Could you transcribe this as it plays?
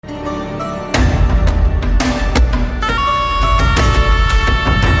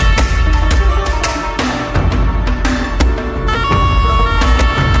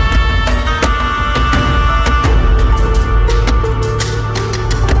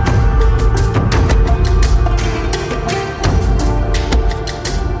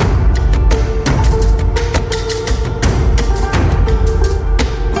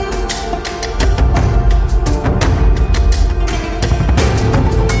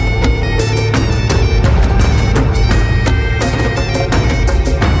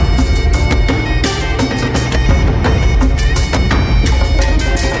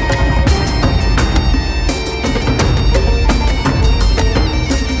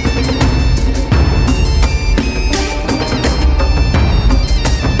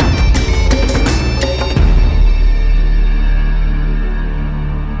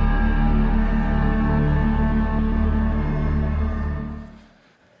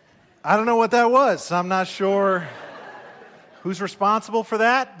I don't know what that was. I'm not sure who's responsible for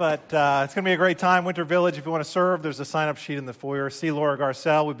that, but it's going to be a great time. Winter Village, if you want to serve, there's a sign-up sheet in the foyer. See Laura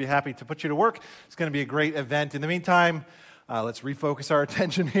Garcelle. We'd be happy to put you to work. It's going to be a great event. In the meantime, let's refocus our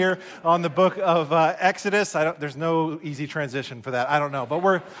attention here on the book of Exodus. There's no easy transition for that. I don't know. But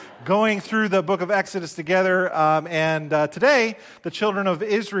we're going through the book of Exodus together. And today, the children of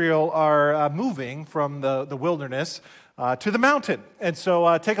Israel are moving from the wilderness to the mountain. And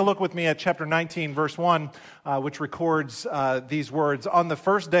so take a look with me at chapter 19, verse 1, which records these words. On the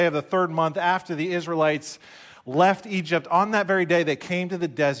first day of the third month after the Israelites left Egypt, on that very day they came to the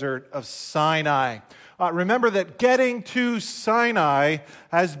desert of Sinai. Remember that getting to Sinai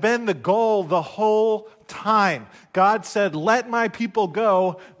has been the goal the whole time. God said, let my people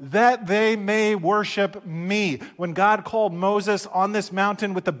go that they may worship me. When God called Moses on this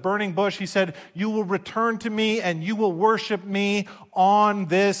mountain with the burning bush, he said, you will return to me and you will worship me on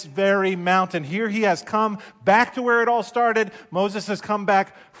this very mountain. Here he has come back to where it all started. Moses has come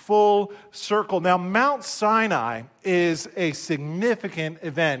back full circle. Now, Mount Sinai is a significant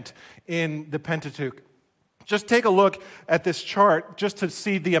event in the Pentateuch. Just take a look at this chart just to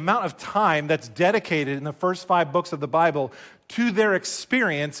see the amount of time that's dedicated in the first 5 books of the Bible to their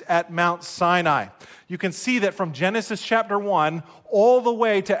experience at Mount Sinai. You can see that from Genesis chapter 1 all the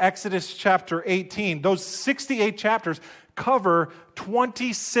way to Exodus chapter 18, those 68 chapters cover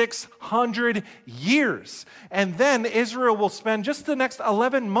 2,600 years. And then Israel will spend just the next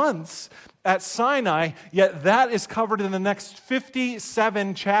 11 months at Sinai, yet that is covered in the next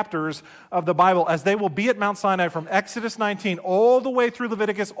 57 chapters of the Bible, as they will be at Mount Sinai from Exodus 19 all the way through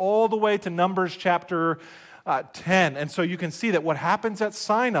Leviticus, all the way to Numbers chapter 10. And so you can see that what happens at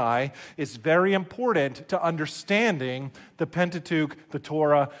Sinai is very important to understanding the Pentateuch, the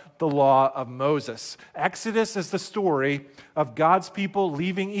Torah, the law of Moses. Exodus is the story of God's people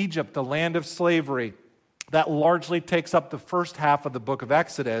leaving Egypt, the land of slavery. That largely takes up the first half of the book of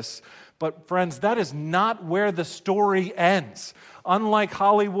Exodus. But friends, that is not where the story ends. Unlike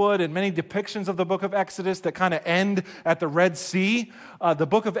Hollywood and many depictions of the book of Exodus that kind of end at the Red Sea, the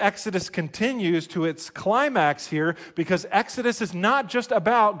book of Exodus continues to its climax here, because Exodus is not just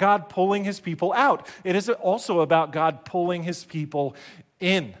about God pulling his people out. It is also about God pulling his people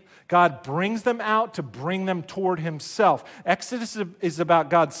in. God brings them out to bring them toward himself. Exodus is about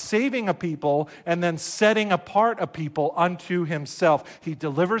God saving a people and then setting apart a people unto himself. He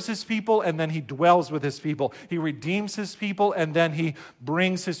delivers his people and then he dwells with his people. He redeems his people and then he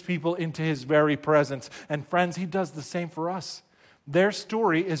brings his people into his very presence. And friends, he does the same for us. Their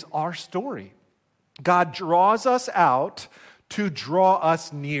story is our story. God draws us out to draw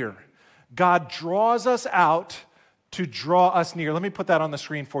us near. God draws us out to draw us near. Let me put that on the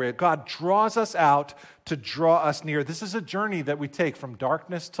screen for you. God draws us out to draw us near. This is a journey that we take from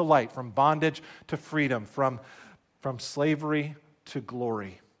darkness to light, from bondage to freedom, from slavery to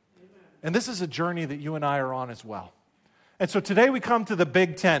glory. Amen. And this is a journey that you and I are on as well. And so today we come to the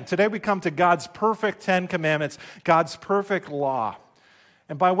Big Ten. Today we come to God's perfect 10 commandments, God's perfect law.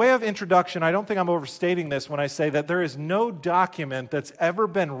 And by way of introduction, I don't think I'm overstating this when I say that there is no document that's ever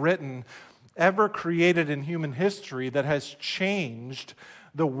been written, ever created in human history that has changed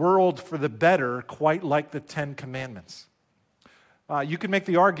the world for the better quite like the 10 Commandments. You can make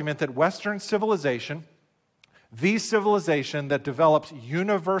the argument that Western civilization, the civilization that developed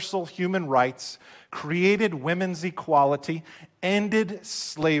universal human rights, created women's equality, ended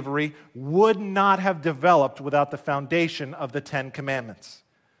slavery, would not have developed without the foundation of the 10 Commandments.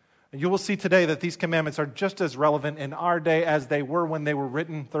 You will see today that these commandments are just as relevant in our day as they were when they were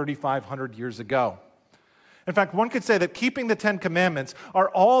written 3,500 years ago. In fact, one could say that keeping the 10 commandments are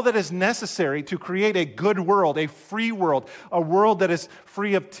all that is necessary to create a good world, a free world, a world that is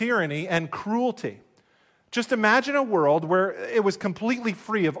free of tyranny and cruelty. Just imagine a world where it was completely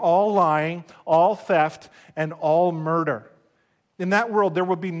free of all lying, all theft, and all murder. In that world, there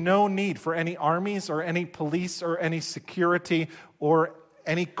would be no need for any armies or any police or any security or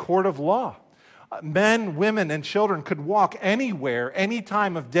any court of law. Men, women, and children could walk anywhere, any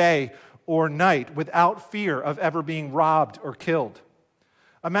time of day or night without fear of ever being robbed or killed.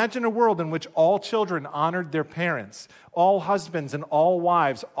 Imagine a world in which all children honored their parents, all husbands and all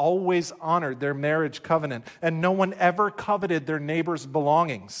wives always honored their marriage covenant, and no one ever coveted their neighbor's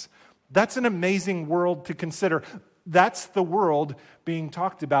belongings. That's an amazing world to consider. That's the world being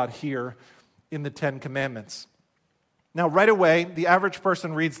talked about here in the 10 Commandments. Now, right away, the average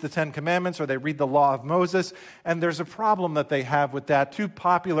person reads the Ten Commandments or they read the Law of Moses, and there's a problem that they have with that. Two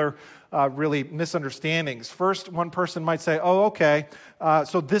popular, really, misunderstandings. First, one person might say, oh, okay,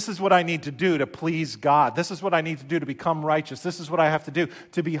 so this is what I need to do to please God. This is what I need to do to become righteous. This is what I have to do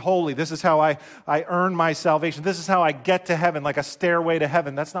to be holy. This is how I earn my salvation. This is how I get to heaven, like a stairway to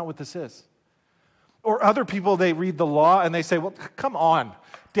heaven. That's not what this is. Or other people, they read the law and they say, well, come on,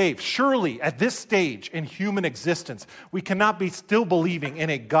 Dave, surely at this stage in human existence, we cannot be still believing in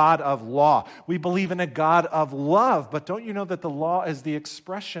a God of law. We believe in a God of love, but don't you know that the law is the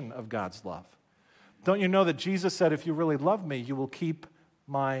expression of God's love? Don't you know that Jesus said, if you really love me, you will keep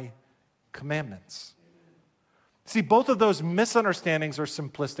my commandments? See, both of those misunderstandings are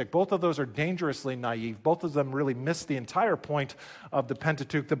simplistic. Both of those are dangerously naive. Both of them really miss the entire point of the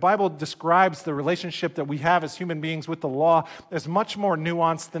Pentateuch. The Bible describes the relationship that we have as human beings with the law as much more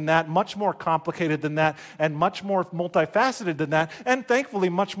nuanced than that, much more complicated than that, and much more multifaceted than that, and thankfully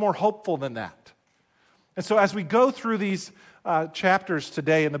much more hopeful than that. And so as we go through these chapters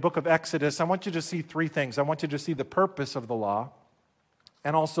today in the book of Exodus, I want you to see three things. I want you to see the purpose of the law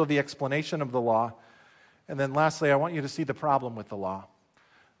and also the explanation of the law. And then lastly, I want you to see the problem with the law.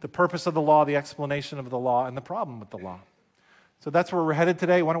 The purpose of the law, the explanation of the law, and the problem with the law. So that's where we're headed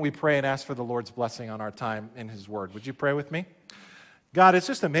today. Why don't we pray and ask for the Lord's blessing on our time in His Word? Would you pray with me? God, it's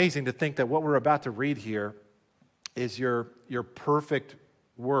just amazing to think that what we're about to read here is your perfect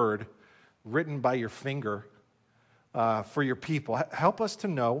Word written by your finger for your people. Help us to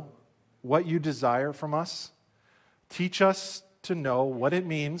know what you desire from us. Teach us to know what it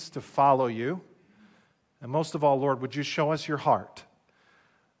means to follow you. And most of all, Lord, would you show us your heart?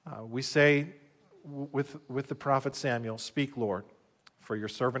 We say with the prophet Samuel, speak, Lord, for your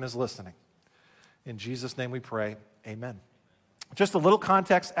servant is listening. In Jesus' name we pray, amen. Just a little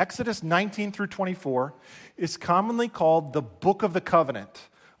context, Exodus 19 through 24 is commonly called the Book of the Covenant,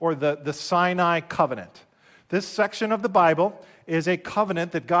 or the Sinai Covenant. This section of the Bible is a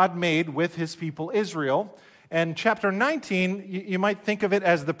covenant that God made with His people Israel. And chapter 19, you might think of it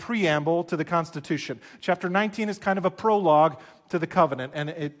as the preamble to the Constitution. Chapter 19 is kind of a prologue to the covenant, and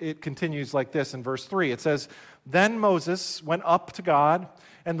it continues like this in verse 3. It says, then Moses went up to God,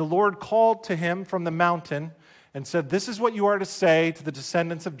 and the Lord called to him from the mountain and said, this is what you are to say to the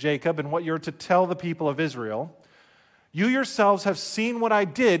descendants of Jacob and what you're to tell the people of Israel. You yourselves have seen what I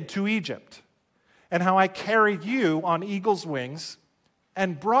did to Egypt and how I carried you on eagle's wings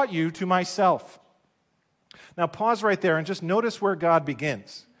and brought you to myself. Now pause right there and just notice where God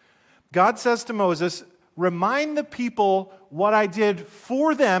begins. God says to Moses, remind the people what I did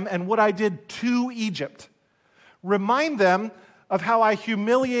for them and what I did to Egypt. Remind them of how I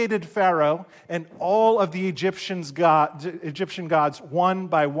humiliated Pharaoh and all of the Egyptian gods one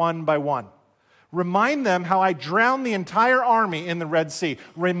by one by one. Remind them how I drowned the entire army in the Red Sea.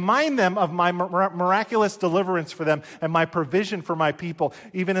 Remind them of my miraculous deliverance for them and my provision for my people,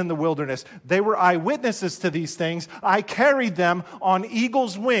 even in the wilderness. They were eyewitnesses to these things. I carried them on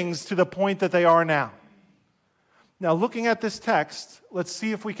eagle's wings to the point that they are now. Now, looking at this text, let's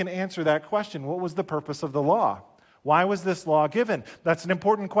see if we can answer that question. What was the purpose of the law? Why was this law given? That's an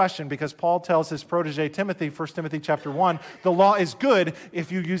important question because Paul tells his protege Timothy, 1 Timothy chapter 1, the law is good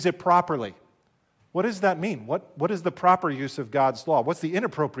if you use it properly. What does that mean? What is the proper use of God's law? What's the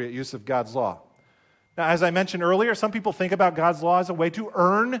inappropriate use of God's law? Now, as I mentioned earlier, some people think about God's law as a way to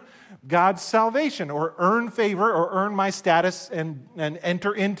earn God's salvation or earn favor or earn my status and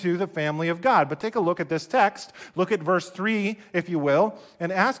enter into the family of God. But take a look at this text. Look at verse 3, if you will,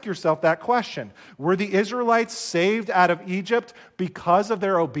 and ask yourself that question. Were the Israelites saved out of Egypt because of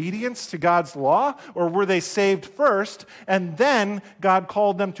their obedience to God's law? Or were they saved first and then God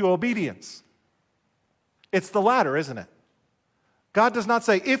called them to obedience? It's the latter, isn't it? God does not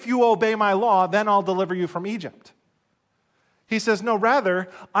say, if you obey my law, then I'll deliver you from Egypt. He says, no, rather,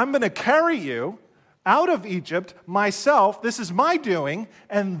 I'm going to carry you out of Egypt myself. This is my doing,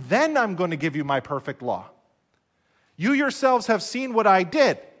 and then I'm going to give you my perfect law. You yourselves have seen what I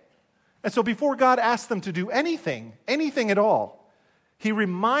did. And so before God asks them to do anything at all, He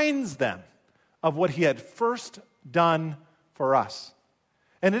reminds them of what He had first done for us.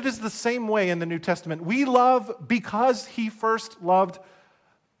 And it is the same way in the New Testament. We love because He first loved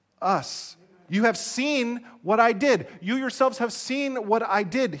us. You have seen what I did. You yourselves have seen what I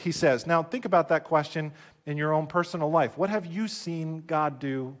did, He says. Now think about that question in your own personal life. What have you seen God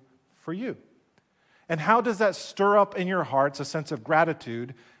do for you? And how does that stir up in your hearts a sense of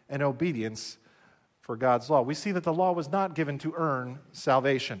gratitude and obedience for God's law? We see that the law was not given to earn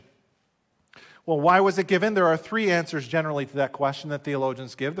salvation. Well, why was it given? There are three answers generally to that question that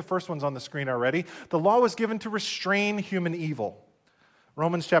theologians give. The first one's on the screen already. The law was given to restrain human evil.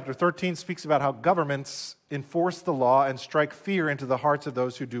 Romans chapter 13 speaks about how governments enforce the law and strike fear into the hearts of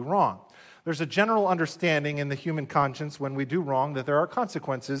those who do wrong. There's a general understanding in the human conscience when we do wrong that there are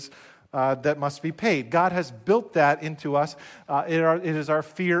consequences that must be paid. God has built that into us. It is our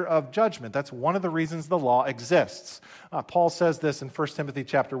fear of judgment. That's one of the reasons the law exists. Paul says this in 1 Timothy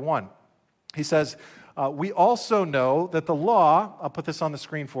chapter 1. He says, we also know that the law, I'll put this on the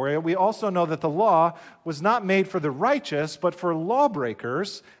screen for you, we also know that the law was not made for the righteous, but for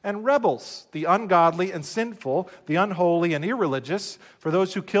lawbreakers and rebels, the ungodly and sinful, the unholy and irreligious, for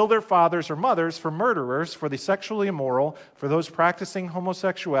those who kill their fathers or mothers, for murderers, for the sexually immoral, for those practicing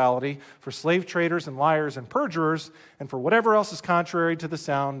homosexuality, for slave traders and liars and perjurers, and for whatever else is contrary to the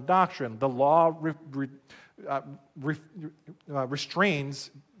sound doctrine. The law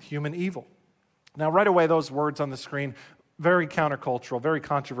restrains human evil. Now, right away, those words on the screen, very countercultural, very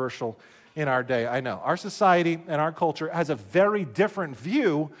controversial in our day. I know. Our society and our culture has a very different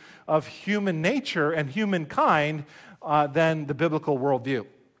view of human nature and humankind than the biblical worldview.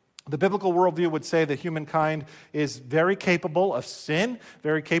 The biblical worldview would say that humankind is very capable of sin,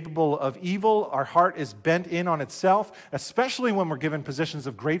 very capable of evil. Our heart is bent in on itself, especially when we're given positions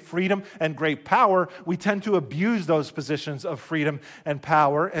of great freedom and great power. We tend to abuse those positions of freedom and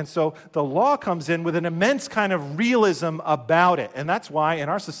power. And so the law comes in with an immense kind of realism about it. And that's why in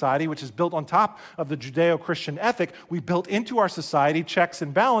our society, which is built on top of the Judeo-Christian ethic, we built into our society checks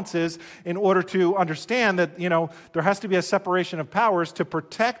and balances in order to understand that, there has to be a separation of powers to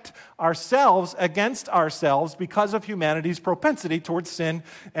protect ourselves against ourselves because of humanity's propensity towards sin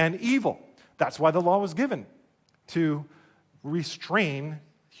and evil. That's why the law was given, to restrain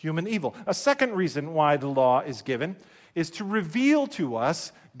human evil. A second reason why the law is given is to reveal to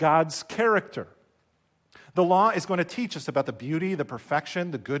us God's character. The law is going to teach us about the beauty, the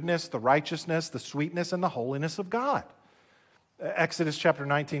perfection, the goodness, the righteousness, the sweetness, and the holiness of God. Exodus chapter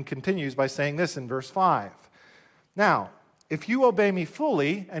 19 continues by saying this in verse 5. Now, if you obey me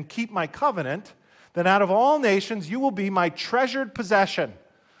fully and keep my covenant, then out of all nations you will be my treasured possession,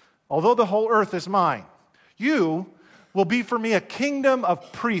 although the whole earth is mine. You will be for me a kingdom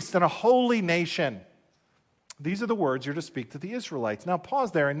of priests and a holy nation. These are the words you're to speak to the Israelites. Now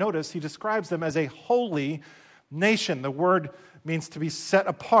pause there and notice he describes them as a holy nation. The word means to be set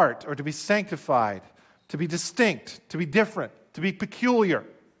apart or to be sanctified, to be distinct, to be different, to be peculiar.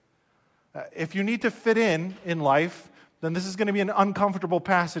 If you need to fit in life, then this is going to be an uncomfortable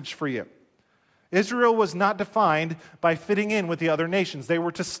passage for you. Israel was not defined by fitting in with the other nations. They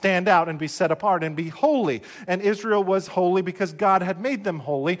were to stand out and be set apart and be holy. And Israel was holy because God had made them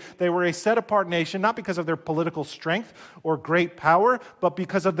holy. They were a set-apart nation, not because of their political strength or great power, but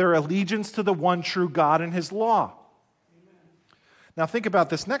because of their allegiance to the one true God and His law. Amen. Now think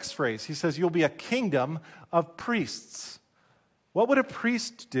about this next phrase. He says, you'll be a kingdom of priests. What would a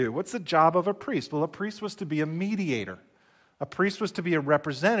priest do? What's the job of a priest? Well, a priest was to be a mediator. A priest was to be a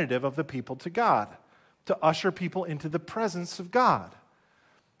representative of the people to God, to usher people into the presence of God.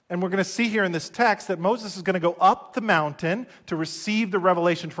 And we're going to see here in this text that Moses is going to go up the mountain to receive the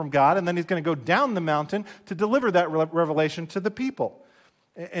revelation from God, and then he's going to go down the mountain to deliver that revelation to the people.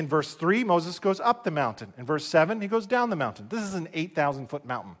 In verse 3, Moses goes up the mountain. In verse 7, he goes down the mountain. This is an 8,000-foot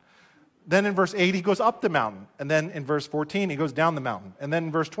mountain. Then in verse 8, he goes up the mountain. And then in verse 14, he goes down the mountain. And then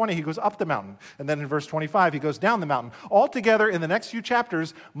in verse 20, he goes up the mountain. And then in verse 25, he goes down the mountain. Altogether, in the next few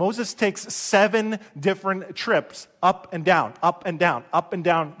chapters, Moses takes 7 different trips up and down, up and down, up and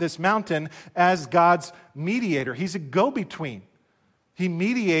down this mountain as God's mediator. He's a go-between. He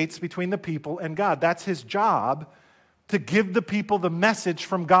mediates between the people and God. That's his job, to give the people the message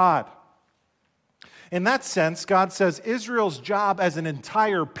from God. In that sense, God says Israel's job as an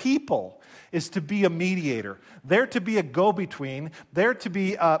entire people is to be a mediator. They're to be a go-between. They're to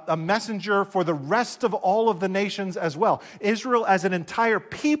be a messenger for the rest of all of the nations as well. Israel as an entire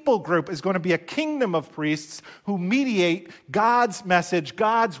people group is going to be a kingdom of priests who mediate God's message,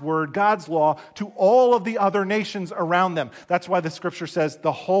 God's word, God's law to all of the other nations around them. That's why the scripture says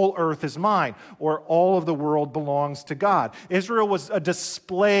the whole earth is mine, or all of the world belongs to God. Israel was a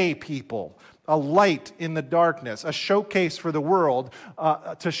display people, a light in the darkness, a showcase for the world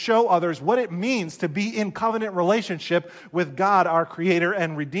to show others what it means to be in covenant relationship with God, our Creator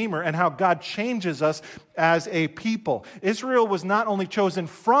and Redeemer, and how God changes us as a people. Israel was not only chosen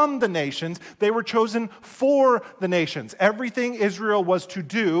from the nations, they were chosen for the nations. Everything Israel was to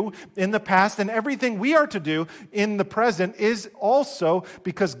do in the past and everything we are to do in the present is also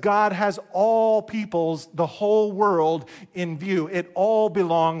because God has all peoples, the whole world in view. It all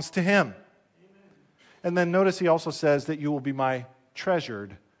belongs to Him. And then notice he also says that you will be my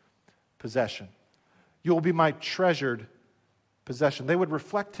treasured possession. You will be my treasured possession. They would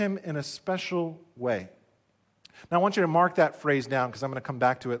reflect him in a special way. Now, I want you to mark that phrase down because I'm going to come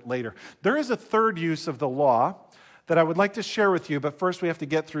back to it later. There is a third use of the law that I would like to share with you, but first we have to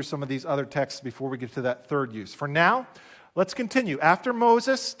get through some of these other texts before we get to that third use. For now, let's continue. After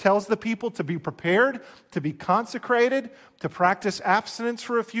Moses tells the people to be prepared, to be consecrated, to practice abstinence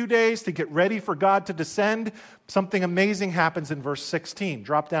for a few days, to get ready for God to descend, something amazing happens in verse 16.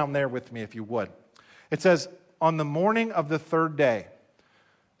 Drop down there with me if you would. It says, on the morning of the third day,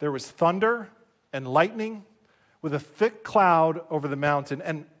 there was thunder and lightning with a thick cloud over the mountain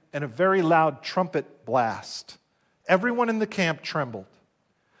and a very loud trumpet blast. Everyone in the camp trembled.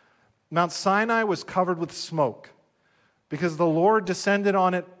 Mount Sinai was covered with smoke because the Lord descended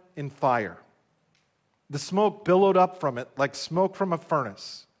on it in fire. The smoke billowed up from it like smoke from a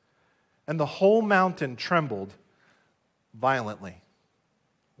furnace, and the whole mountain trembled violently.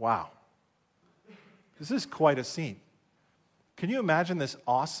 Wow. This is quite a scene. Can you imagine this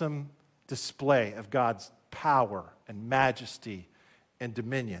awesome display of God's power and majesty and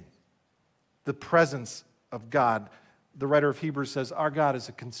dominion? The presence of God. The writer of Hebrews says, our God is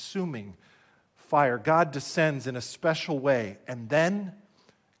a consuming fire. God descends in a special way, and then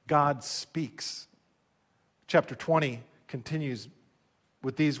God speaks. Chapter 20 continues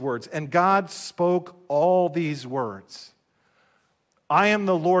with these words, and God spoke all these words. I am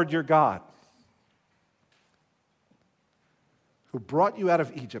the Lord your God, who brought you out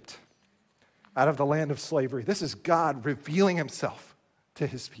of Egypt, out of the land of slavery. This is God revealing himself to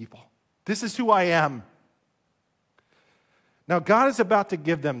his people. This is who I am. Now, God is about to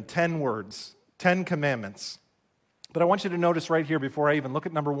give them 10 words, 10 commandments. But I want you to notice right here, before I even look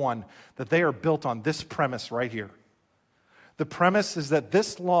at number 1, that they are built on this premise right here. The premise is that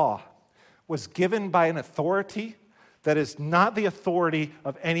this law was given by an authority that is not the authority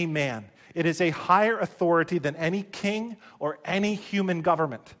of any man. It is a higher authority than any king or any human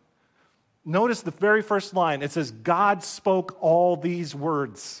government. Notice the very first line. It says, God spoke all these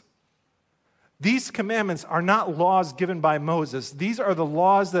words. These commandments are not laws given by Moses. These are the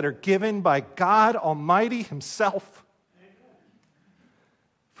laws that are given by God Almighty himself.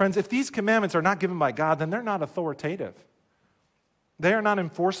 Friends, if these commandments are not given by God, then they're not authoritative. They are not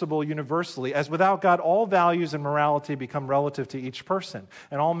enforceable universally, as without God, all values and morality become relative to each person,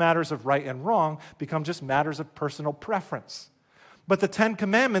 and all matters of right and wrong become just matters of personal preference. But the 10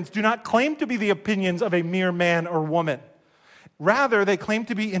 commandments do not claim to be the opinions of a mere man or woman. Rather, they claim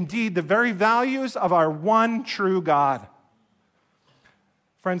to be indeed the very values of our one true God.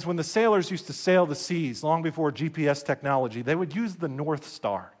 Friends, when the sailors used to sail the seas long before GPS technology, they would use the North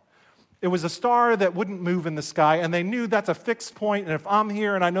Star. It was a star that wouldn't move in the sky, and they knew that's a fixed point, and if I'm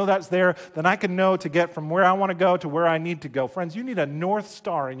here and I know that's there, then I can know to get from where I want to go to where I need to go. Friends, you need a North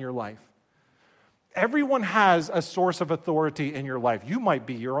Star in your life. Everyone has a source of authority in your life. You might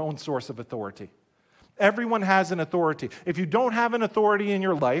be your own source of authority. Everyone has an authority. If you don't have an authority in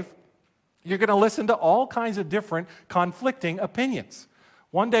your life, you're going to listen to all kinds of different conflicting opinions.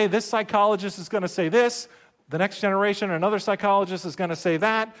 One day, this psychologist is going to say this. The next generation, another psychologist is going to say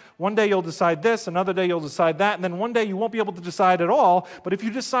that. One day you'll decide this, another day you'll decide that, and then one day you won't be able to decide at all. But if you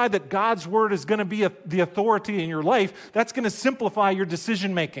decide that God's word is going to be the authority in your life, that's going to simplify your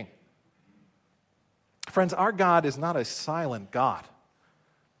decision making. Friends, our God is not a silent God.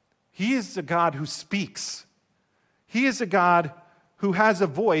 He is a God who speaks. He is a God who has a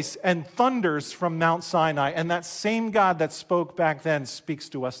voice and thunders from Mount Sinai. And that same God that spoke back then speaks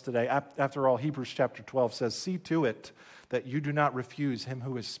to us today. After all, Hebrews chapter 12 says, see to it that you do not refuse him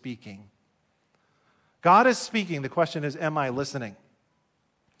who is speaking. God is speaking. The question is, am I listening?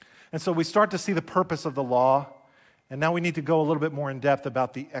 And so we start to see the purpose of the law. And now we need to go a little bit more in depth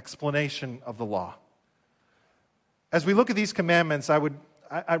about the explanation of the law. As we look at these commandments,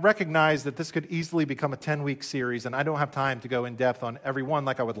 I recognize that this could easily become a 10-week series, and I don't have time to go in depth on every one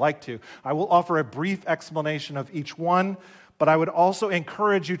like I would like to. I will offer a brief explanation of each one, but I would also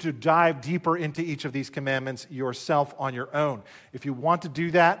encourage you to dive deeper into each of these commandments yourself on your own. If you want to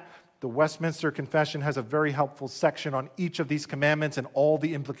do that, the Westminster Confession has a very helpful section on each of these commandments and all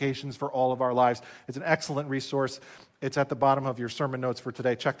the implications for all of our lives. It's an excellent resource. It's at the bottom of your sermon notes for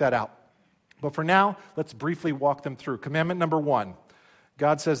today. Check that out. But for now, let's briefly walk them through. Commandment number 1.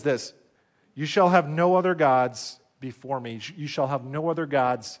 God says this, you shall have no other gods before me. You shall have no other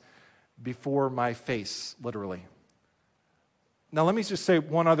gods before my face, literally. Now, let me just say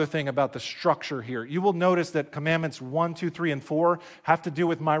one other thing about the structure here. You will notice that commandments 1, 2, 3, and 4 have to do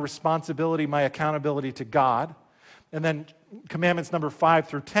with my responsibility, my accountability to God. And then commandments number 5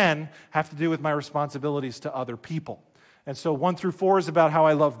 through 10 have to do with my responsibilities to other people. And so 1 through 4 is about how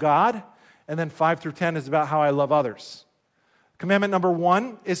I love God, and then 5 through 10 is about how I love others. Commandment number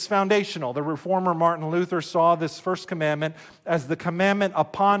 1 is foundational. The reformer Martin Luther saw this first commandment as the commandment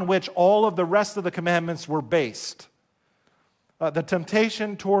upon which all of the rest of the commandments were based. The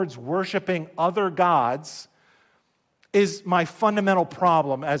temptation towards worshiping other gods is my fundamental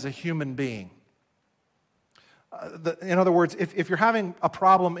problem as a human being. In other words, if you're having a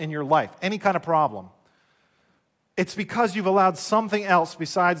problem in your life, any kind of problem, it's because you've allowed something else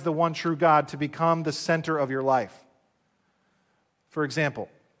besides the one true God to become the center of your life. For example,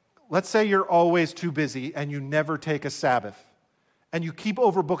 let's say you're always too busy and you never take a Sabbath, and you keep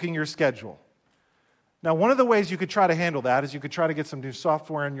overbooking your schedule. Now, one of the ways you could try to handle that is you could try to get some new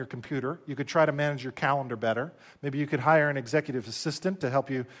software on your computer. You could try to manage your calendar better. Maybe you could hire an executive assistant to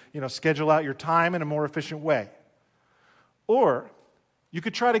help you, schedule out your time in a more efficient way. Or you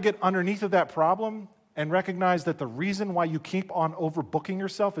could try to get underneath of that problem and recognize that the reason why you keep on overbooking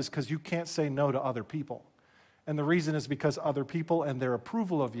yourself is because you can't say no to other people. And the reason is because other people and their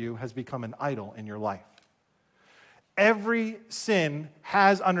approval of you has become an idol in your life. Every sin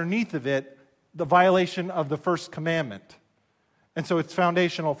has underneath of it the violation of the first commandment. And so it's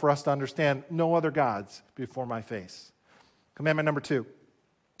foundational for us to understand no other gods before my face. Commandment number 2.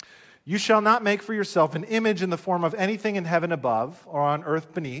 You shall not make for yourself an image in the form of anything in heaven above, or on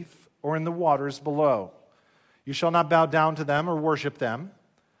earth beneath, or in the waters below. You shall not bow down to them or worship them.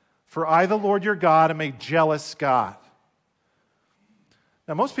 For I, the Lord your God, am a jealous God.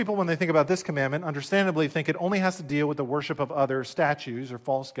 Now, most people, when they think about this commandment, understandably think it only has to deal with the worship of other statues or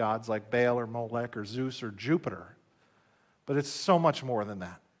false gods like Baal or Molech or Zeus or Jupiter. But it's so much more than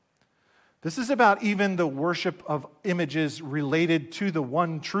that. This is about even the worship of images related to the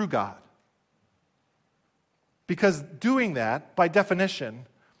one true God. Because doing that, by definition,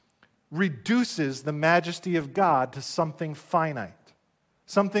 reduces the majesty of God to something finite.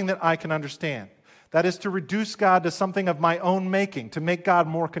 Something that I can understand. That is to reduce God to something of my own making, to make God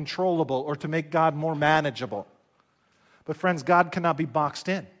more controllable or to make God more manageable. But friends, God cannot be boxed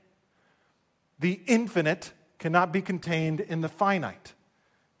in. The infinite cannot be contained in the finite.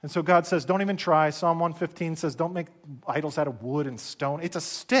 And so God says, don't even try. Psalm 115 says, don't make idols out of wood and stone. It's a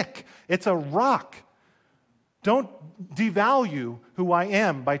stick. It's a rock. Don't devalue who I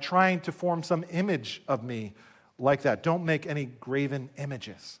am by trying to form some image of me like that. Don't make any graven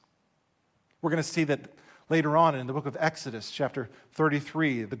images. We're going to see that later on in the book of Exodus, chapter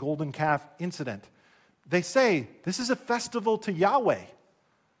 33, the golden calf incident. They say, this is a festival to Yahweh.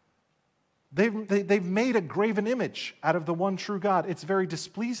 They've made a graven image out of the one true God. It's very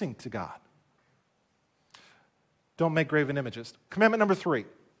displeasing to God. Don't make graven images. Commandment number 3.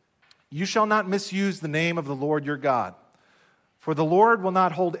 You shall not misuse the name of the Lord your God. For the Lord will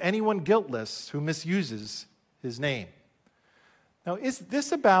not hold anyone guiltless who misuses his name. Now, is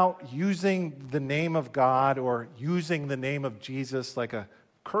this about using the name of God or using the name of Jesus like a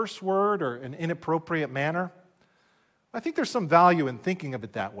curse word or an inappropriate manner? I think there's some value in thinking of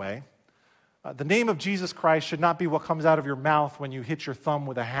it that way. The name of Jesus Christ should not be what comes out of your mouth when you hit your thumb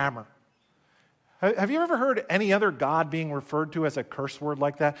with a hammer. Have you ever heard any other God being referred to as a curse word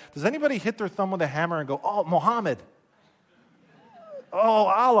like that? Does anybody hit their thumb with a hammer and go, oh, Muhammad? Oh,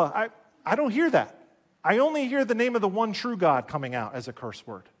 Allah? I don't hear that. I only hear the name of the one true God coming out as a curse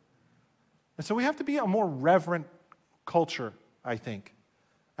word. And so we have to be a more reverent culture, I think.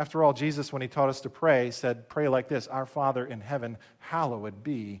 After all, Jesus, when he taught us to pray, said, pray like this, Our Father in heaven, hallowed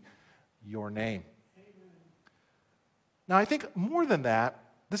be your name. Amen. Now, I think more than that,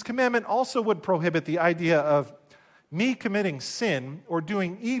 this commandment also would prohibit the idea of me committing sin or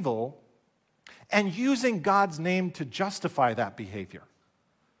doing evil and using God's name to justify that behavior.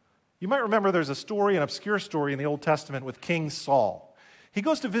 You might remember there's a story, an obscure story in the Old Testament with King Saul. He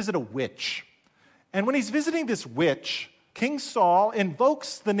goes to visit a witch. And when he's visiting this witch, King Saul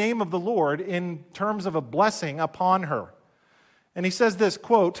invokes the name of the Lord in terms of a blessing upon her. And he says this,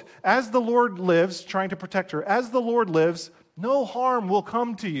 quote, as the Lord lives, trying to protect her, as the Lord lives, no harm will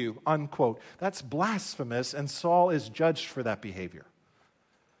come to you, unquote. That's blasphemous, and Saul is judged for that behavior.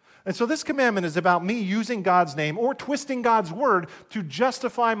 And so this commandment is about me using God's name or twisting God's word to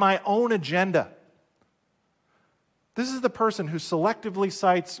justify my own agenda. This is the person who selectively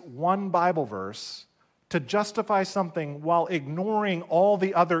cites one Bible verse to justify something while ignoring all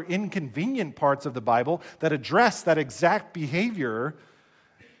the other inconvenient parts of the Bible that address that exact behavior.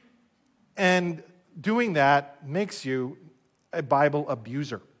 And doing that makes you a Bible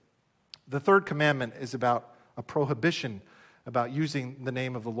abuser. The third commandment is about a prohibition about using the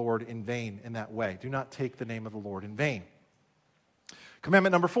name of the Lord in vain in that way. Do not take the name of the Lord in vain.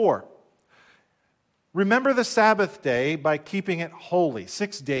 Commandment number 4. Remember the Sabbath day by keeping it holy.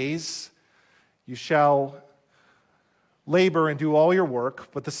 6 days you shall labor and do all your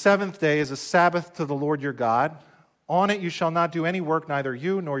work, but the seventh day is a Sabbath to the Lord your God. On it you shall not do any work, neither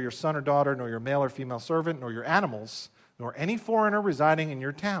you, nor your son or daughter, nor your male or female servant, nor your animals, nor any foreigner residing in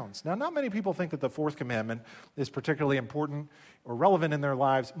your towns. Now, not many people think that the fourth commandment is particularly important or relevant in their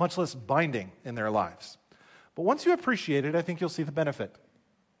lives, much less binding in their lives. But once you appreciate it, I think you'll see the benefit.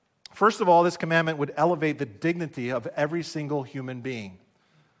 First of all, this commandment would elevate the dignity of every single human being.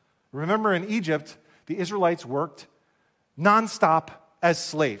 Remember, in Egypt, the Israelites worked nonstop as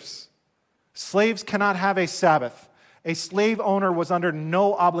slaves. Slaves cannot have a Sabbath. A slave owner was under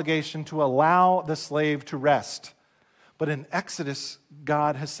no obligation to allow the slave to rest. But in Exodus,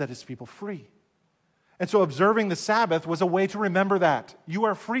 God has set his people free. And so observing the Sabbath was a way to remember that. You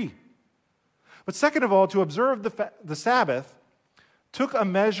are free. But second of all, to observe the Sabbath took a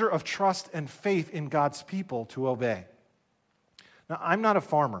measure of trust and faith in God's people to obey. Now, I'm not a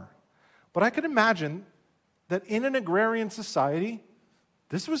farmer, but I can imagine that in an agrarian society,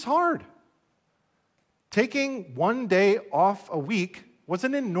 this was hard. Taking 1 day off a week was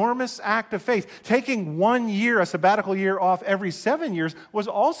an enormous act of faith. Taking 1 year, a sabbatical year off every 7 years, was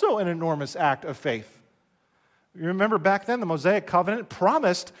also an enormous act of faith. You remember back then, the Mosaic Covenant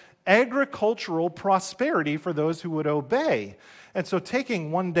promised agricultural prosperity for those who would obey. And so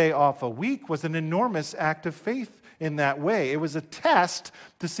taking 1 day off a week was an enormous act of faith in that way. It was a test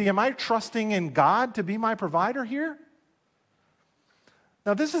to see, am I trusting in God to be my provider here?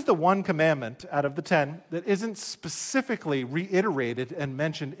 Now, this is the one commandment out of the 10 that isn't specifically reiterated and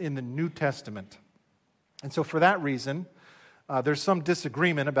mentioned in the New Testament. And so for that reason, there's some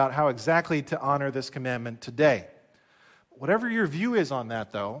disagreement about how exactly to honor this commandment today. Whatever your view is on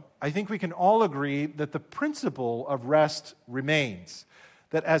that, though, I think we can all agree that the principle of rest remains.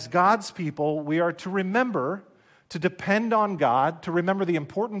 That as God's people, we are to remember to depend on God, to remember the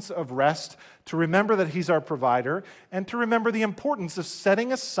importance of rest, to remember that He's our provider, and to remember the importance of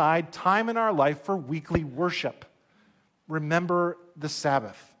setting aside time in our life for weekly worship. Remember the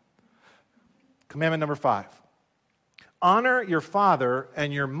Sabbath. Commandment number 5. Honor your father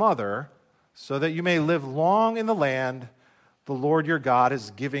and your mother so that you may live long in the land the Lord your God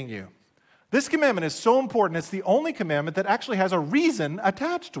is giving you. This commandment is so important, it's the only commandment that actually has a reason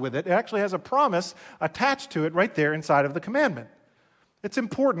attached with it. It actually has a promise attached to it right there inside of the commandment. It's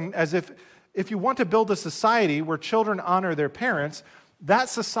important as if you want to build a society where children honor their parents, that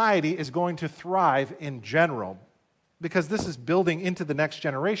society is going to thrive in general, because this is building into the next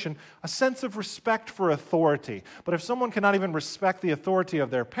generation a sense of respect for authority. But if someone cannot even respect the authority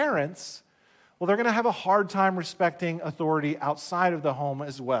of their parents, well, they're going to have a hard time respecting authority outside of the home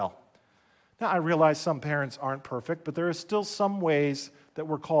as well. Now, I realize some parents aren't perfect, but there are still some ways that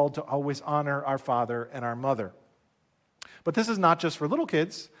we're called to always honor our father and our mother. But this is not just for little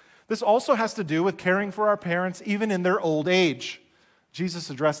kids. This also has to do with caring for our parents even in their old age. Jesus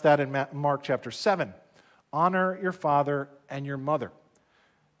addressed that in Mark chapter 7. Honor your father and your mother.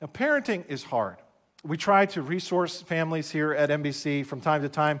 Now, parenting is hard. We try to resource families here at NBC from time to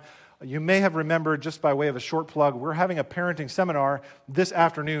time. You may have remembered, just by way of a short plug, we're having a parenting seminar this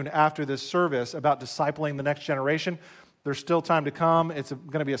afternoon after this service about discipling the next generation. There's still time to come. It's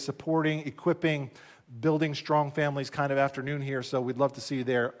going to be a supporting, equipping, building strong families kind of afternoon here, so we'd love to see you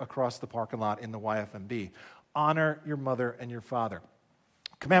there across the parking lot in the YFMB. Honor your mother and your father.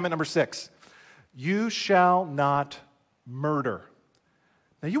 Commandment number 6, you shall not murder.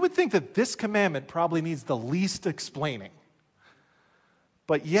 Now, you would think that this commandment probably needs the least explaining.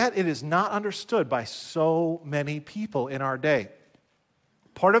 But yet it is not understood by so many people in our day.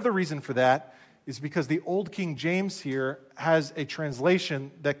 Part of the reason for that is because the Old King James here has a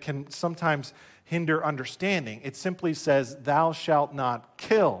translation that can sometimes hinder understanding. It simply says, thou shalt not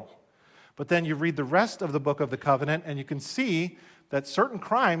kill. But then you read the rest of the book of the covenant and you can see that certain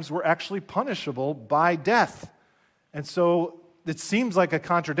crimes were actually punishable by death. And so it seems like a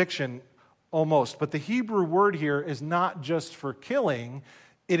contradiction almost, but the Hebrew word here is not just for killing,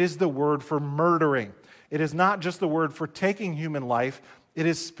 it is the word for murdering. It is not just the word for taking human life, it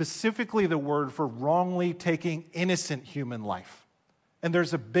is specifically the word for wrongly taking innocent human life. And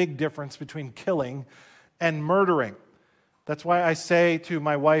there's a big difference between killing and murdering. That's why I say to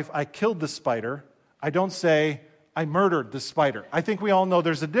my wife, I killed the spider. I don't say, I murdered the spider. I think we all know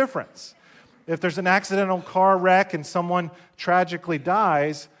there's a difference. If there's an accidental car wreck and someone tragically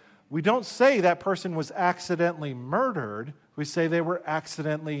dies, we don't say that person was accidentally murdered. We say they were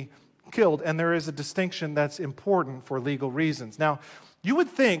accidentally killed. And there is a distinction that's important for legal reasons. Now, you would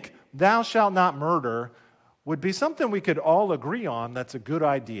think, thou shalt not murder would be something we could all agree on that's a good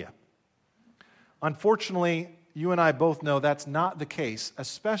idea. Unfortunately, you and I both know that's not the case,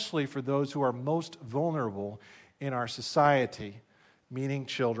 especially for those who are most vulnerable in our society, meaning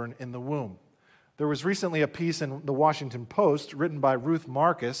children in the womb. There was recently a piece in the Washington Post written by Ruth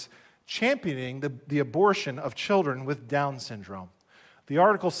Marcus championing the abortion of children with Down syndrome. The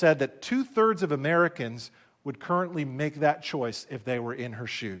article said that 2/3 of Americans would currently make that choice if they were in her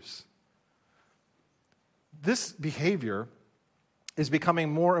shoes. This behavior is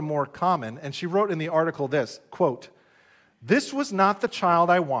becoming more and more common, and she wrote in the article this, quote, "This was not the child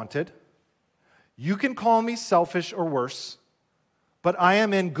I wanted. You can call me selfish or worse, but I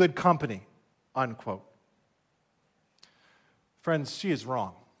am in good company," unquote. Friends, she is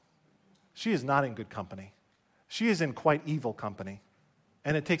wrong. She is not in good company. She is in quite evil company.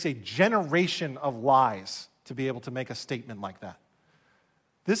 And it takes a generation of lies to be able to make a statement like that.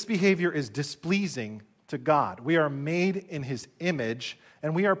 This behavior is displeasing to God. We are made in His image,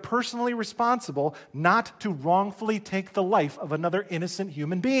 and we are personally responsible not to wrongfully take the life of another innocent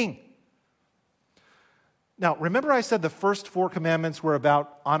human being. Now, remember I said the first 4 commandments were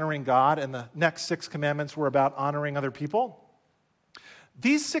about honoring God, and the next 6 commandments were about honoring other people?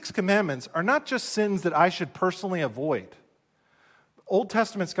 These 6 commandments are not just sins that I should personally avoid. Old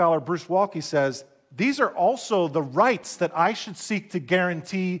Testament scholar Bruce Waltke says, these are also the rights that I should seek to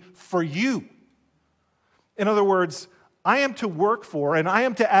guarantee for you. In other words, I am to work for and I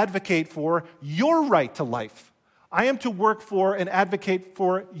am to advocate for your right to life. I am to work for and advocate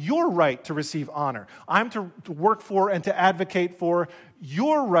for your right to receive honor. I'm to work for and to advocate for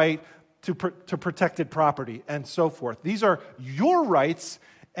your right to protected property and so forth. These are your rights,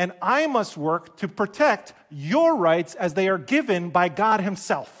 and I must work to protect your rights as they are given by God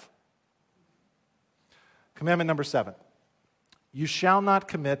Himself. Commandment number 7, you shall not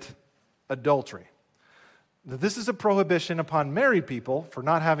commit adultery. This is a prohibition upon married people for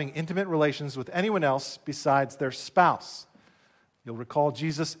not having intimate relations with anyone else besides their spouse. You'll recall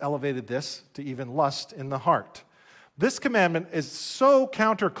Jesus elevated this to even lust in the heart. This commandment is so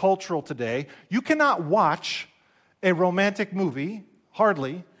countercultural today, you cannot watch a romantic movie,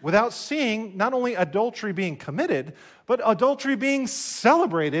 hardly, without seeing not only adultery being committed, but adultery being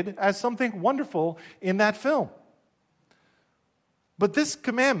celebrated as something wonderful in that film. But this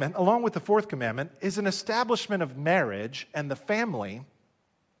commandment, along with the 4th commandment, is an establishment of marriage and the family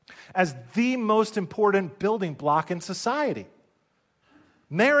as the most important building block in society.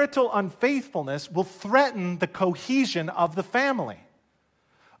 Marital unfaithfulness will threaten the cohesion of the family.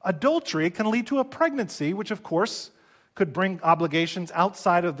 Adultery can lead to a pregnancy, which of course could bring obligations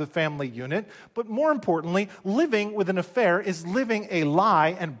outside of the family unit, but more importantly, living with an affair is living a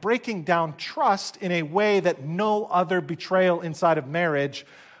lie and breaking down trust in a way that no other betrayal inside of marriage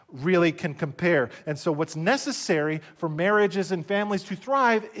really can compare. And so what's necessary for marriages and families to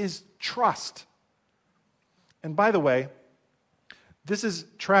thrive is trust. And by the way, this is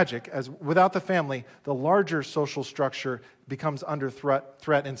tragic, as without the family, the larger social structure becomes under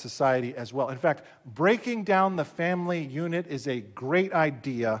threat in society as well. In fact, breaking down the family unit is a great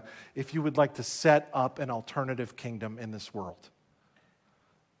idea if you would like to set up an alternative kingdom in this world.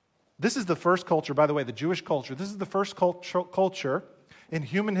 This is the first culture, by the way, the Jewish culture, this is the first culture in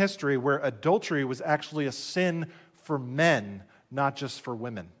human history where adultery was actually a sin for men, not just for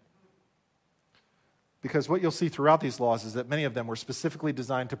women. Because what you'll see throughout these laws is that many of them were specifically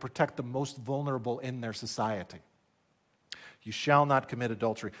designed to protect the most vulnerable in their society. You shall not commit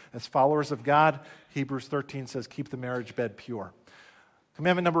adultery. As followers of God, Hebrews 13 says, keep the marriage bed pure.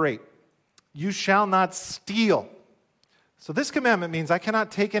 Commandment number 8, you shall not steal. So this commandment means I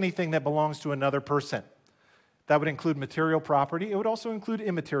cannot take anything that belongs to another person. That would include material property. It would also include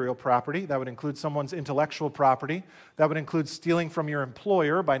immaterial property. That would include someone's intellectual property. That would include stealing from your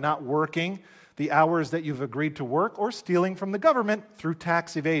employer by not working the hours that you've agreed to work, or stealing from the government through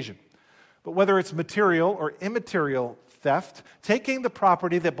tax evasion. But whether it's material or immaterial theft, taking the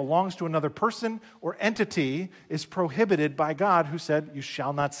property that belongs to another person or entity is prohibited by God, who said, you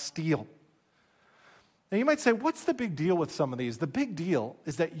shall not steal. Now you might say, what's the big deal with some of these? The big deal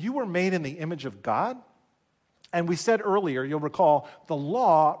is that you were made in the image of God. And we said earlier, you'll recall, the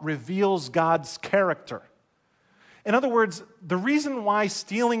law reveals God's character. In other words, the reason why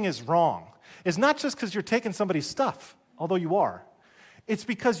stealing is wrong is not just because you're taking somebody's stuff, although you are. It's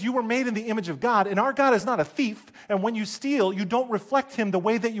because you were made in the image of God, and our God is not a thief, and when you steal, you don't reflect Him the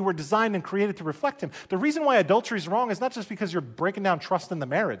way that you were designed and created to reflect Him. The reason why adultery is wrong is not just because you're breaking down trust in the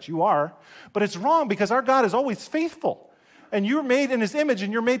marriage, you are, but it's wrong because our God is always faithful. and you're made in his image,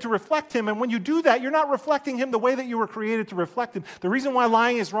 and you're made to reflect him. And when you do that, you're not reflecting him the way that you were created to reflect him. The reason why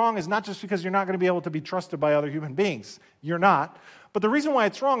lying is wrong is not just because you're not going to be able to be trusted by other human beings. You're not. But the reason why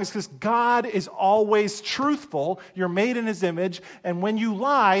it's wrong is because God is always truthful. You're made in his image. And when you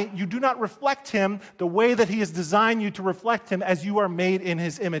lie, you do not reflect him the way that he has designed you to reflect him as you are made in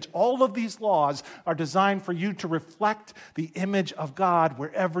his image. All of these laws are designed for you to reflect the image of God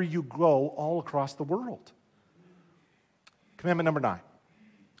wherever you go all across the world. Commandment number 9.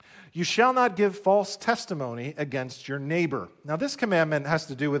 You shall not give false testimony against your neighbor. Now, this commandment has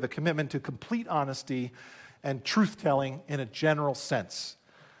to do with a commitment to complete honesty and truth-telling in a general sense.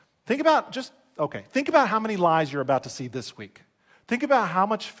 Think about how many lies you're about to see this week. Think about how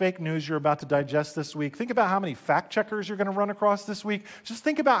much fake news you're about to digest this week. Think about how many fact checkers you're going to run across this week. Just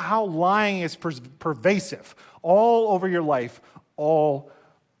think about how lying is pervasive all over your life all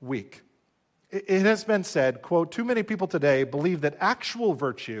week. It has been said, quote, too many people today believe that actual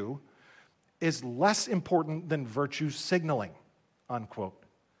virtue is less important than virtue signaling, unquote.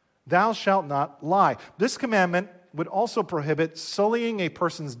 Thou shalt not lie. This commandment would also prohibit sullying a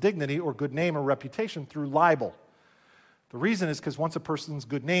person's dignity or good name or reputation through libel. The reason is because once a person's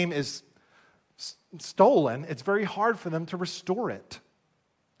good name is stolen, it's very hard for them to restore it.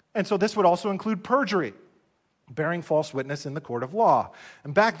 And so this would also include perjury, bearing false witness in the court of law.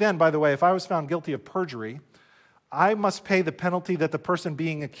 And back then, by the way, if I was found guilty of perjury, I must pay the penalty that the person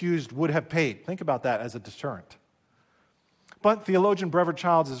being accused would have paid. Think about that as a deterrent. But theologian Brevard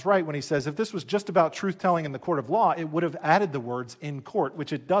Childs is right when he says if this was just about truth-telling in the court of law, it would have added the words in court,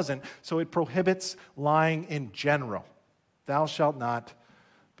 which it doesn't, so it prohibits lying in general. Thou shalt not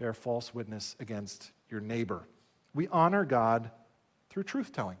bear false witness against your neighbor. We honor God through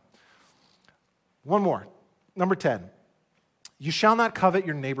truth-telling. One more. Number 10. You shall not covet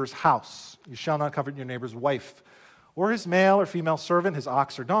your neighbor's house. You shall not covet your neighbor's wife, or his male or female servant, his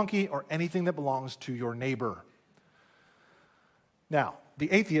ox or donkey, or anything that belongs to your neighbor. Now, the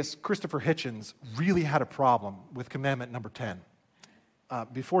atheist Christopher Hitchens really had a problem with commandment number 10.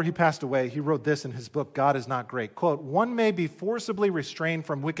 Before he passed away, he wrote this in his book, God is Not Great. Quote, one may be forcibly restrained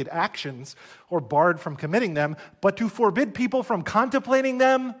from wicked actions or barred from committing them, but to forbid people from contemplating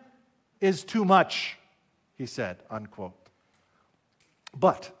them is too much, he said, unquote.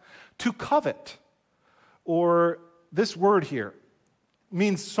 But to covet, or this word here,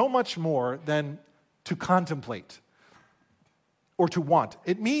 means so much more than to contemplate or to want.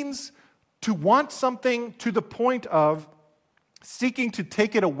 It means to want something to the point of seeking to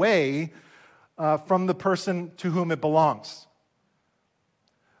take it away from the person to whom it belongs.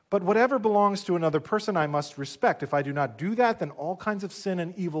 But whatever belongs to another person, I must respect. If I do not do that, then all kinds of sin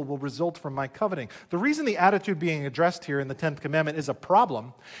and evil will result from my coveting. The reason the attitude being addressed here in the 10th commandment is a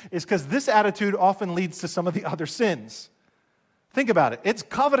problem is because this attitude often leads to some of the other sins. Think about it. It's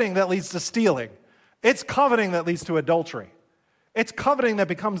coveting that leads to stealing. It's coveting that leads to adultery. It's coveting that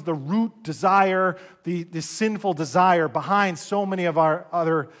becomes the root desire, the sinful desire behind so many of our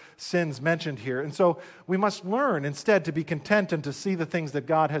other sins mentioned here. And so we must learn instead to be content and to see the things that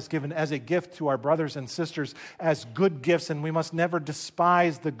God has given as a gift to our brothers and sisters as good gifts, and we must never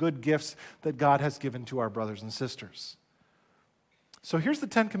despise the good gifts that God has given to our brothers and sisters. So here's the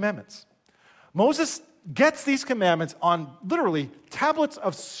 10 commandments. Moses gets these commandments on literally tablets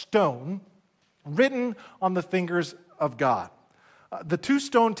of stone written on the fingers of God. The 2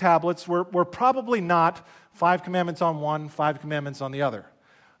 stone tablets were probably not 5 commandments on one, 5 commandments on the other.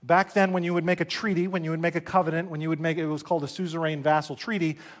 Back then, when you would make a treaty, when you would make a covenant, when you would make it was called a suzerain vassal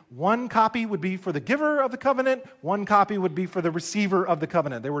treaty, one copy would be for the giver of the covenant, one copy would be for the receiver of the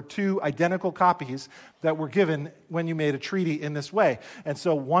covenant. There were 2 identical copies that were given when you made a treaty in this way. And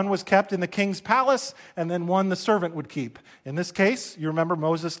so one was kept in the king's palace, and then one the servant would keep. In this case, you remember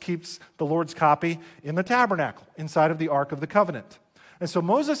Moses keeps the Lord's copy in the tabernacle, inside of the Ark of the Covenant. And so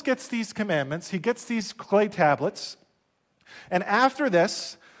Moses gets these commandments, he gets these clay tablets, and after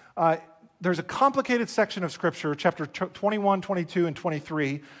this, there's a complicated section of Scripture, chapter 21, 22, and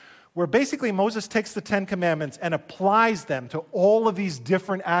 23, where basically Moses takes the 10 commandments and applies them to all of these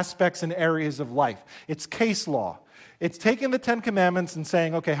different aspects and areas of life. It's case law. It's taking the 10 commandments and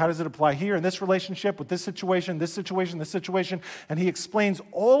saying, okay, how does it apply here in this relationship with this situation, this situation, this situation? And he explains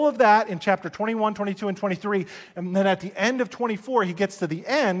all of that in chapter 21, 22, and 23. And then at the end of 24, he gets to the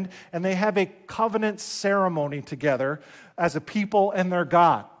end, and they have a covenant ceremony together as a people and their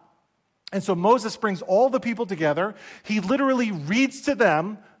God. And so Moses brings all the people together. He literally reads to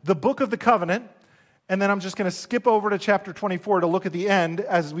them the book of the covenant. And then I'm just going to skip over to chapter 24 to look at the end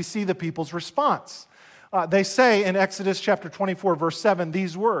as we see the people's response. They say in Exodus chapter 24, verse 7,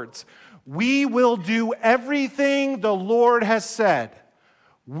 these words, We will do everything the Lord has said.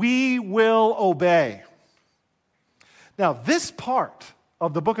 We will obey. Now, this part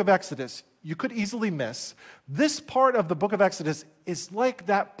of the book of Exodus, you could easily miss. This part of the book of Exodus is like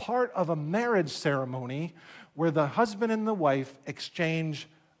that part of a marriage ceremony where the husband and the wife exchange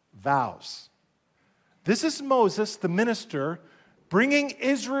vows. This is Moses, the minister, bringing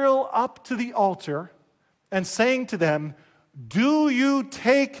Israel up to the altar and saying to them, do you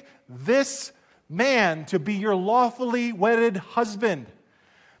take this man to be your lawfully wedded husband?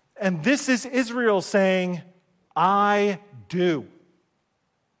 And this is Israel saying, I do.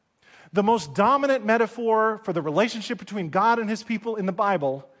 The most dominant metaphor for the relationship between God and his people in the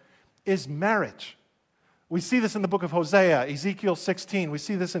Bible is marriage. We see this in the book of Hosea, Ezekiel 16. We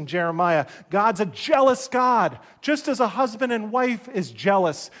see this in Jeremiah. God's a jealous God, just as a husband and wife is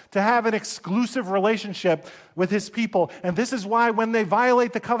jealous to have an exclusive relationship with his people. And this is why when they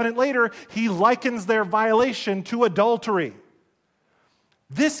violate the covenant later, he likens their violation to adultery.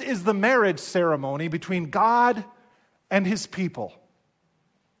 This is the marriage ceremony between God and his people.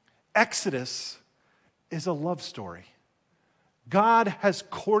 Exodus is a love story. God has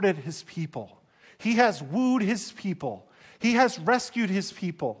courted his people. He has wooed his people. He has rescued his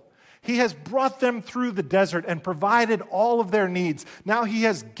people. He has brought them through the desert and provided all of their needs. Now he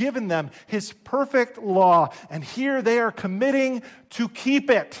has given them his perfect law, and here they are committing to keep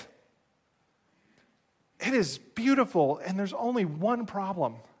it. It is beautiful, and there's only one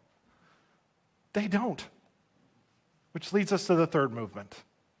problem. They don't. Which leads us to the third movement,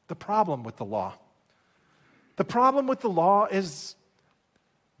 the problem with the law. The problem with the law is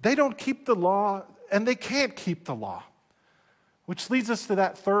they don't keep the law, and they can't keep the law. Which leads us to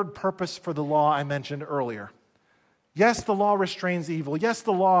that third purpose for the law I mentioned earlier. Yes, the law restrains evil. Yes,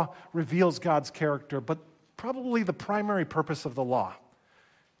 the law reveals God's character, but probably the primary purpose of the law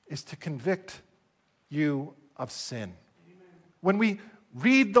is to convict you of sin. When we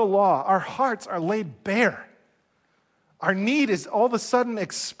read the law, our hearts are laid bare. Our need is all of a sudden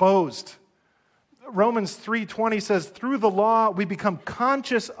exposed. Romans 3:20 says, through the law we become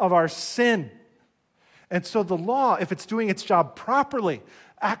conscious of our sin. And so the law, if it's doing its job properly,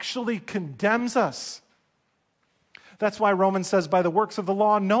 actually condemns us. That's why Romans says, by the works of the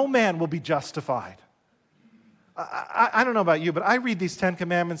law, no man will be justified. I don't know about you, but I read these 10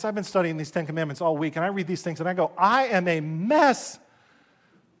 commandments. I've been studying these 10 commandments all week, and I read these things, and I go, I am a mess.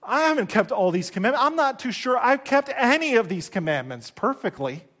 I haven't kept all these commandments. I'm not too sure I've kept any of these commandments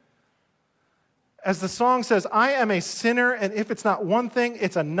perfectly. As the song says, I am a sinner, and if it's not one thing,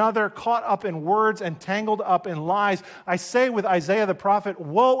 it's another, caught up in words and tangled up in lies. I say with Isaiah the prophet,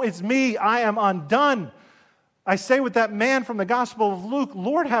 woe is me, I am undone. I say with that man from the Gospel of Luke,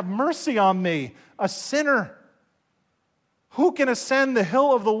 Lord, have mercy on me, a sinner. Who can ascend the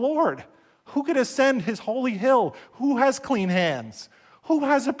hill of the Lord? Who can ascend his holy hill? Who has clean hands? Who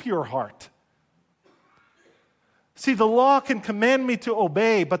has a pure heart? See, the law can command me to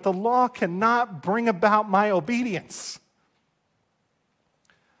obey, but the law cannot bring about my obedience.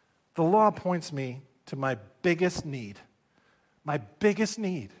 The law points me to my biggest need. My biggest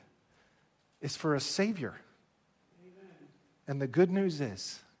need is for a Savior. Amen. And the good news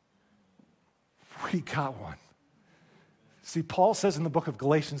is, we got one. See, Paul says in the book of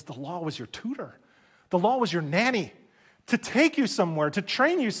Galatians, the law was your tutor. The law was your nanny to take you somewhere, to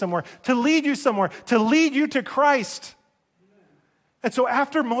train you somewhere, to lead you somewhere, to lead you to Christ. And so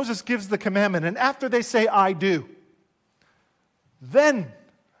after Moses gives the commandment, and after they say, I do, then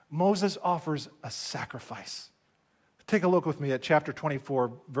Moses offers a sacrifice. Take a look with me at chapter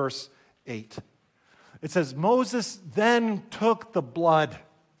 24, verse 8. It says, Moses then took the blood,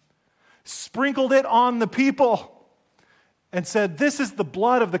 sprinkled it on the people, and said, this is the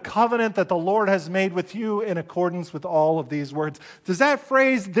blood of the covenant that the Lord has made with you in accordance with all of these words. Does that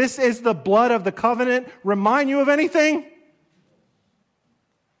phrase, this is the blood of the covenant, remind you of anything?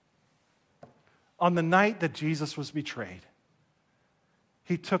 On the night that Jesus was betrayed,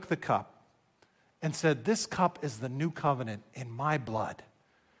 he took the cup and said, this cup is the new covenant in my blood.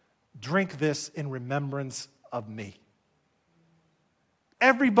 Drink this in remembrance of me.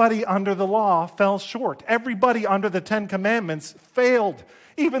 Everybody under the law fell short. Everybody under the 10 commandments failed.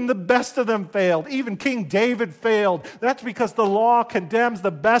 Even the best of them failed. Even King David failed. That's because the law condemns the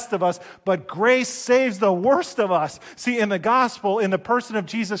best of us, but grace saves the worst of us. See, in the gospel, in the person of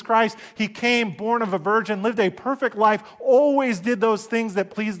Jesus Christ, he came, born of a virgin, lived a perfect life, always did those things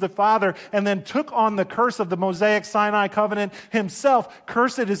that pleased the Father, and then took on the curse of the Mosaic Sinai covenant himself.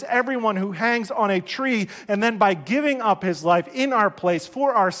 Cursed is everyone who hangs on a tree, and then by giving up his life in our place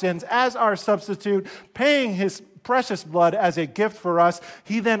for our sins as our substitute, paying his precious blood as a gift for us,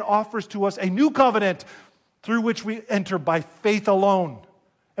 he then offers to us a new covenant through which we enter by faith alone.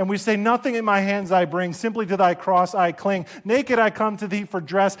 And we say, nothing in my hands I bring, simply to thy cross I cling. Naked I come to thee for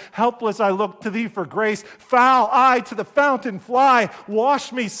dress, helpless I look to thee for grace. Foul I to the fountain fly,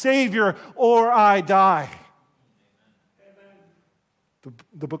 wash me, Savior, or I die.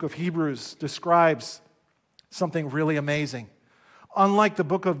 The book of Hebrews describes something really amazing. Unlike the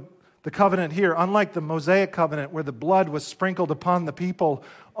book of the covenant here, unlike the Mosaic covenant where the blood was sprinkled upon the people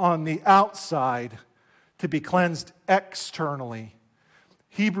on the outside to be cleansed externally,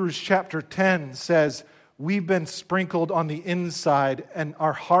 Hebrews chapter 10 says, we've been sprinkled on the inside and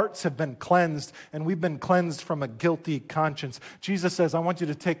our hearts have been cleansed and we've been cleansed from a guilty conscience. Jesus says, I want you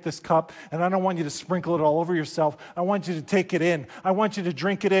to take this cup and I don't want you to sprinkle it all over yourself. I want you to take it in. I want you to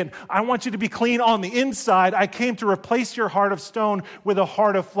drink it in. I want you to be clean on the inside. I came to replace your heart of stone with a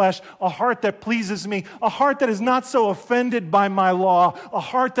heart of flesh, a heart that pleases me, a heart that is not so offended by my law, a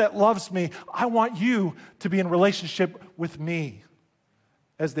heart that loves me. I want you to be in relationship with me.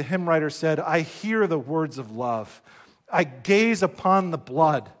 As the hymn writer said, I hear the words of love. I gaze upon the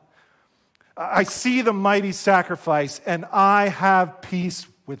blood. I see the mighty sacrifice, and I have peace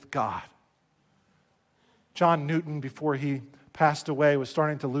with God. John Newton, before he passed away, was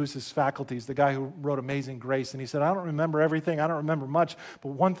starting to lose his faculties, the guy who wrote Amazing Grace. And he said, I don't remember everything, I don't remember much, but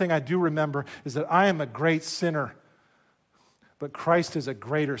one thing I do remember is that I am a great sinner, but Christ is a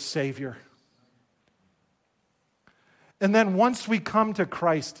greater Savior. And then once we come to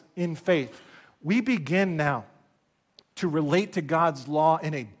Christ in faith, we begin now to relate to God's law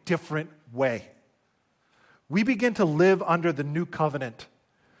in a different way. We begin to live under the new covenant.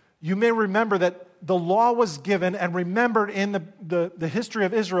 You may remember that the law was given and remembered in the history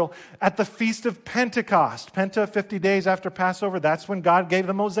of Israel at the Feast of Pentecost. 50 days after Passover, that's when God gave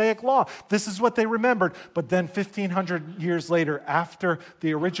the Mosaic law. This is what they remembered. But then 1,500 years later, after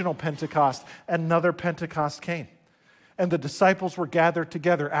the original Pentecost, another Pentecost came. And the disciples were gathered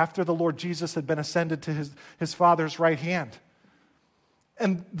together after the Lord Jesus had been ascended to his Father's right hand.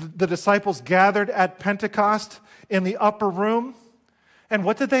 And the disciples gathered at Pentecost in the upper room. And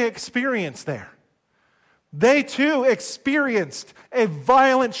what did they experience there? They too experienced a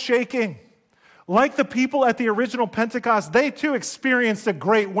violent shaking. Like the people at the original Pentecost, they too experienced a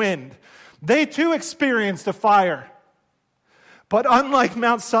great wind. They too experienced a fire. But unlike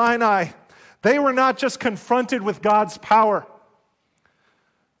Mount Sinai, they were not just confronted with God's power.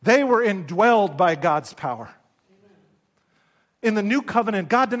 They were indwelled by God's power. In the new covenant,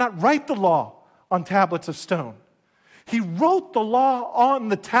 God did not write the law on tablets of stone. He wrote the law on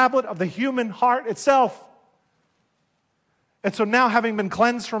the tablet of the human heart itself. And so now, having been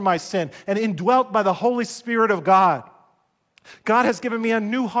cleansed from my sin and indwelt by the Holy Spirit of God, God has given me a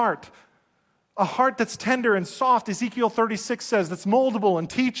new heart, a heart that's tender and soft, Ezekiel 36 says, that's moldable and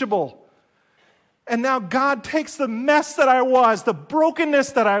teachable. And now God takes the mess that I was, the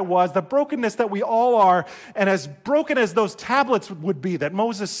brokenness that I was, the brokenness that we all are, and as broken as those tablets would be that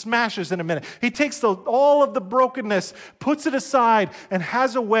Moses smashes in a minute, he takes all of the brokenness, puts it aside, and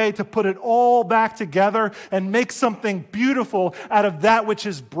has a way to put it all back together and make something beautiful out of that which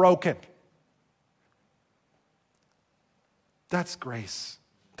is broken. That's grace.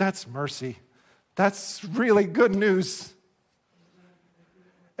 That's mercy. That's really good news.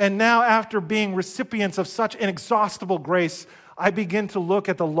 And now, after being recipients of such inexhaustible grace, I begin to look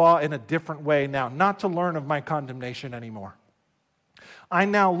at the law in a different way now, not to learn of my condemnation anymore. I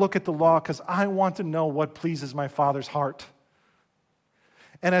now look at the law because I want to know what pleases my Father's heart.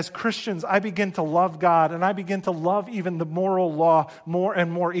 And as Christians, I begin to love God, and I begin to love even the moral law more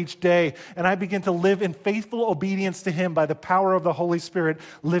and more each day. And I begin to live in faithful obedience to Him by the power of the Holy Spirit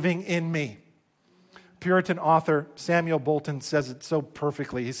living in me. Puritan author Samuel Bolton says it so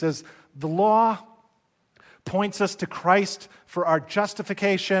perfectly. He says, the law points us to Christ for our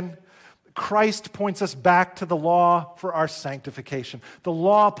justification. Christ points us back to the law for our sanctification. The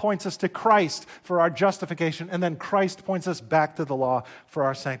law points us to Christ for our justification, and then Christ points us back to the law for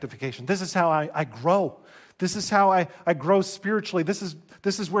our sanctification. This is how I grow. This is how I grow spiritually. This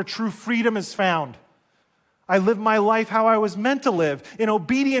is where true freedom is found. I live my life how I was meant to live, in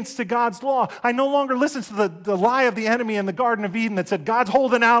obedience to God's law. I no longer listen to the lie of the enemy in the Garden of Eden that said, God's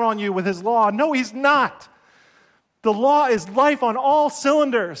holding out on you with His law. No, He's not. The law is life on all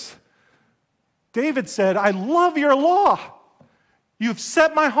cylinders. David said, I love your law. You've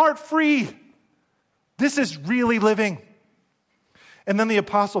set my heart free. This is really living. And then the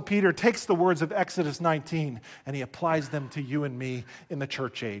Apostle Peter takes the words of Exodus 19 and he applies them to you and me in the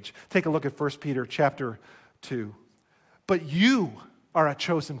church age. Take a look at 1 Peter chapter 2. But you are a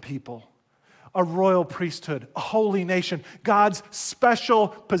chosen people, a royal priesthood, a holy nation, God's special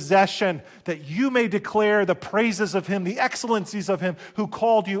possession, that you may declare the praises of him, the excellencies of him who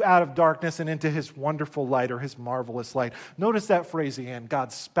called you out of darkness and into his wonderful light or his marvelous light. Notice that phrase again,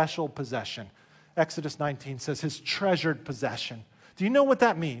 God's special possession. Exodus 19 says his treasured possession. Do you know what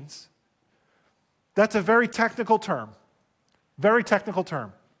that means? That's a very technical term. Very technical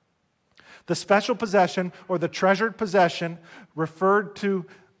term. The special possession or the treasured possession referred to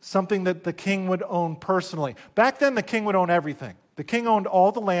something that the king would own personally. Back then, the king would own everything. The king owned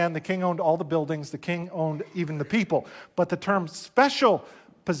all the land, the king owned all the buildings, the king owned even the people. But the term special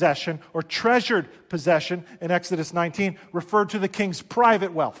possession or treasured possession in Exodus 19 referred to the king's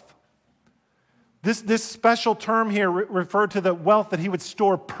private wealth. This special term here referred to the wealth that he would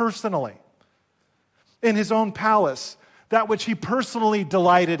store personally in his own palace, that which he personally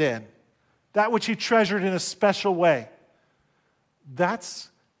delighted in, that which he treasured in a special way. That's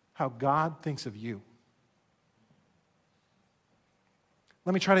how God thinks of you.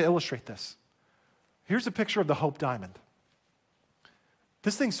 Let me try to illustrate this. Here's a picture of the Hope Diamond.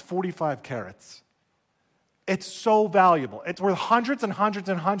 This thing's 45 carats. It's so valuable. It's worth hundreds and hundreds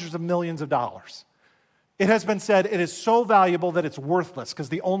and hundreds of millions of dollars. It has been said it is so valuable that it's worthless because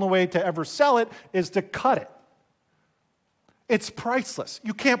the only way to ever sell it is to cut it. It's priceless.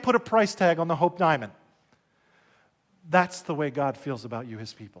 You can't put a price tag on the Hope Diamond. That's the way God feels about you,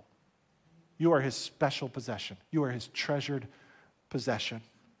 his people. You are his special possession. You are his treasured possession.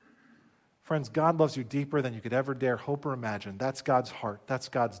 Friends, God loves you deeper than you could ever dare hope or imagine. That's God's heart. That's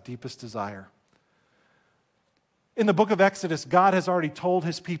God's deepest desire. In the book of Exodus, God has already told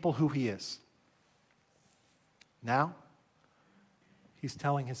his people who he is. Now, he's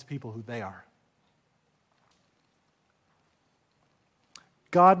telling his people who they are.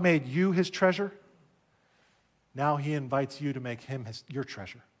 God made you his treasure. Now he invites you to make him your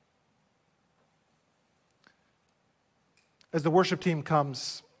treasure. As the worship team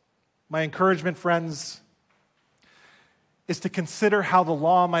comes, my encouragement, friends, is to consider how the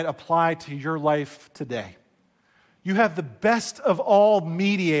law might apply to your life today. You have the best of all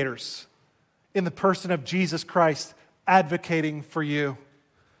mediators in the person of Jesus Christ advocating for you.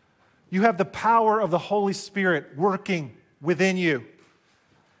 You have the power of the Holy Spirit working within you.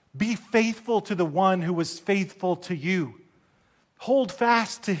 Be faithful to the one who was faithful to you. Hold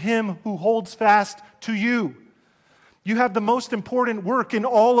fast to him who holds fast to you. You have the most important work in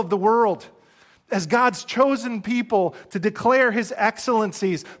all of the world as God's chosen people to declare his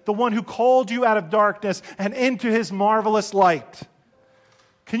excellencies, the one who called you out of darkness and into his marvelous light.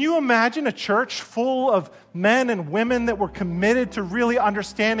 Can you imagine a church full of men and women that were committed to really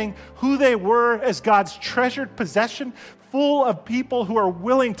understanding who they were as God's treasured possession? Full of people who are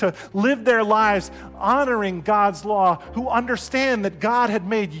willing to live their lives honoring God's law, who understand that God had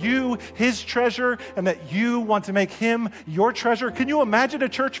made you his treasure and that you want to make him your treasure. Can you imagine a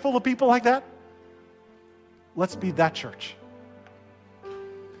church full of people like that? Let's be that church.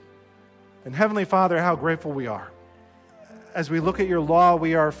 And Heavenly Father, how grateful we are. As we look at your law,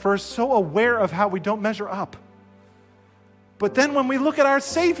 we are first so aware of how we don't measure up. But then when we look at our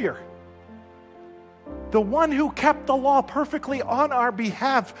Savior, the one who kept the law perfectly on our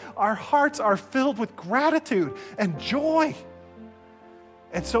behalf, our hearts are filled with gratitude and joy.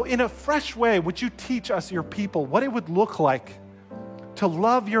 And so in a fresh way, would you teach us, your people, what it would look like to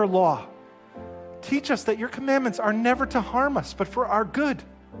love your law? Teach us that your commandments are never to harm us, but for our good.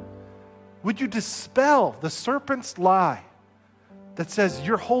 Would you dispel the serpent's lie that says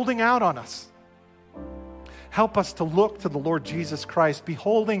you're holding out on us? Help us to look to the Lord Jesus Christ,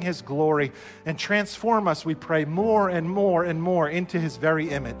 beholding his glory, and transform us, we pray, more and more and more into his very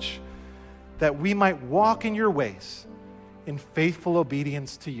image, that we might walk in your ways in faithful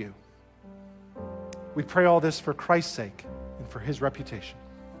obedience to you. We pray all this for Christ's sake and for his reputation.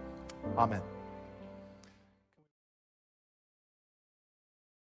 Amen.